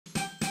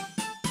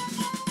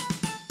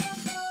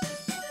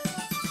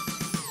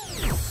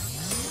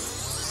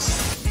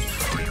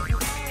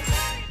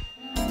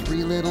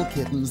three little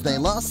kittens, they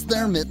lost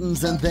their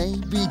mittens and they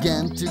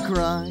began to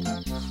cry.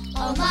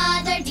 Oh,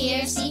 mother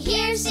dear, see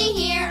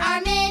here,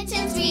 our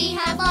mittens we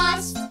have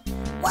lost.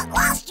 What,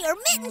 lost your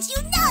mittens,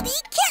 you naughty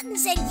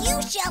kittens, and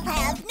you shall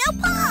have no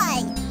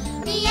pie?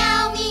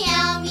 Meow,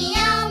 meow,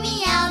 meow,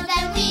 meow,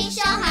 then we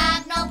shall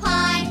have no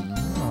pie.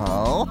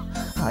 Oh,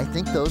 I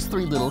think those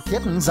three little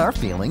kittens are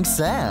feeling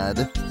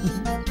sad.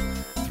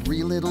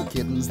 Three little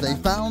kittens, they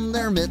found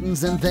their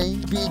mittens and they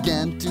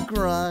began to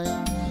cry.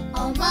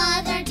 Oh,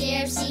 mother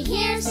dear, see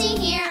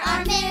here,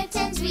 our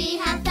mittens we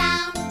have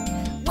found.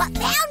 What,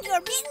 found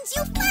your mittens,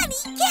 you funny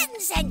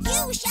kittens, and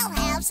you shall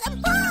have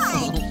some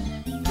pie?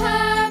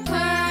 Purr,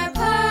 purr,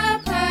 purr,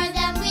 purr,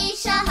 then we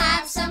shall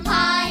have some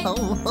pie.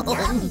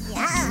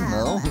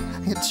 No,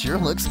 it sure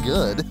looks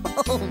good.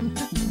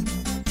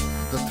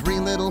 The three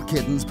little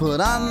kittens put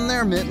on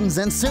their mittens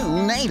and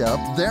soon ate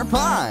up their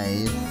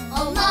pie.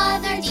 Oh,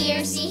 mother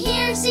dear, see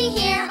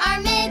here, our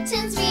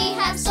mittens we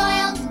have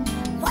soiled.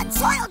 What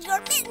soiled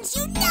your mittens,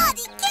 you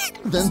naughty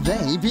kittens? Then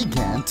they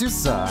began to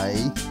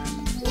sigh.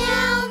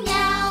 Meow,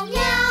 meow,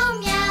 meow,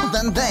 meow.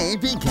 Then they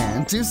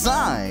began to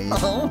sigh.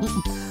 Oh,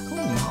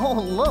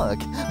 look,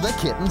 the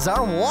kittens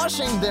are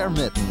washing their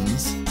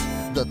mittens.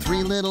 The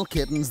three little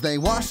kittens, they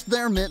washed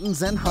their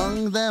mittens and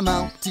hung them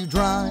out to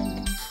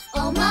dry.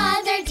 Oh,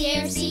 mother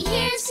dear, see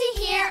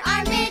here,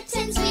 our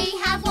mittens we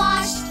have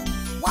washed.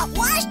 What,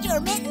 washed your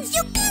mittens,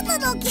 you good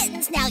little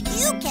kittens? Now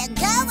you can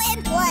go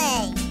and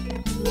play.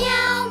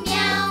 Meow,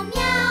 meow,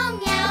 meow,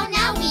 meow,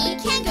 now we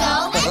can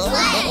go and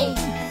play.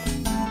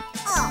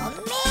 Oh,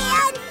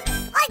 man,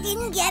 I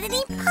didn't get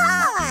any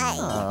pie.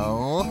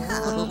 Oh.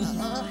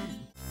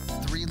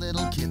 Three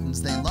little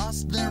kittens, they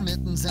lost their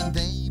mittens and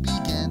they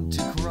began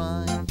to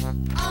cry.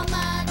 Oh,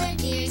 mother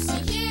dear,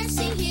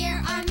 see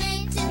here, our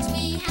mittens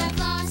we have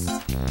lost.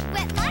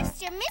 What,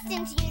 lost your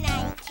mittens, you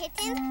naughty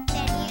kittens?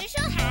 Then you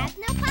shall have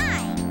no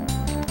pie.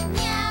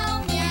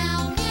 Meow,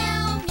 meow,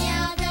 meow,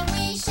 meow, then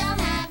we shall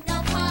have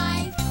no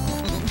pie.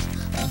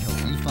 I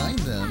hope you find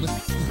them.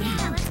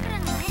 Yeah, let's go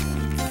to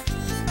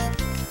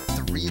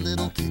the Three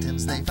little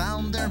kittens, they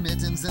found their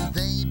mittens and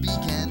they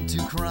began to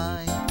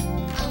cry.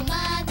 Oh,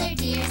 mother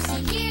dear,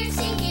 see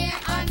here,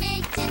 our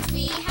mittens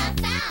we have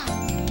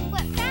found.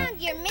 What, found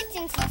your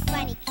mittens, you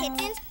funny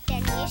kittens?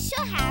 Then you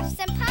shall have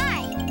some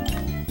pie.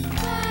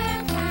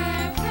 Purr,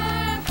 purr,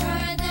 purr,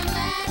 purr, then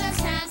let us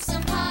have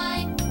some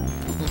pie.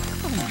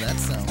 That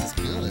sounds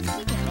good.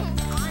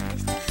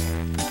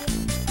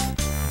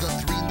 The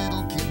three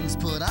little kittens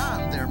put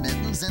on their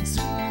mittens and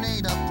soon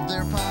ate up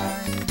their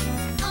pie.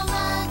 Oh,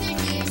 mother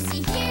dear,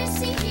 see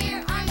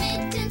here, our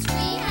mittens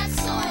we have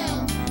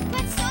soiled.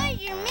 What soiled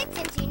your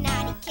mittens, you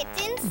naughty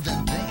kittens?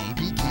 Then they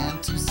began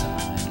to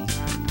sigh.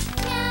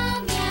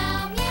 Meow,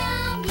 meow,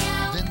 meow,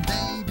 meow. Then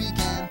they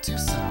began to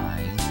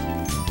sigh.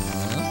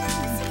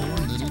 Poor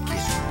little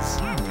kittens.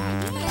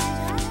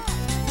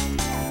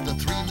 The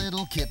three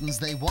little kittens,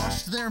 they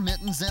washed their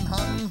mittens and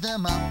hung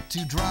them out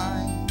to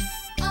dry.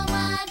 Oh,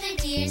 mother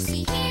dear,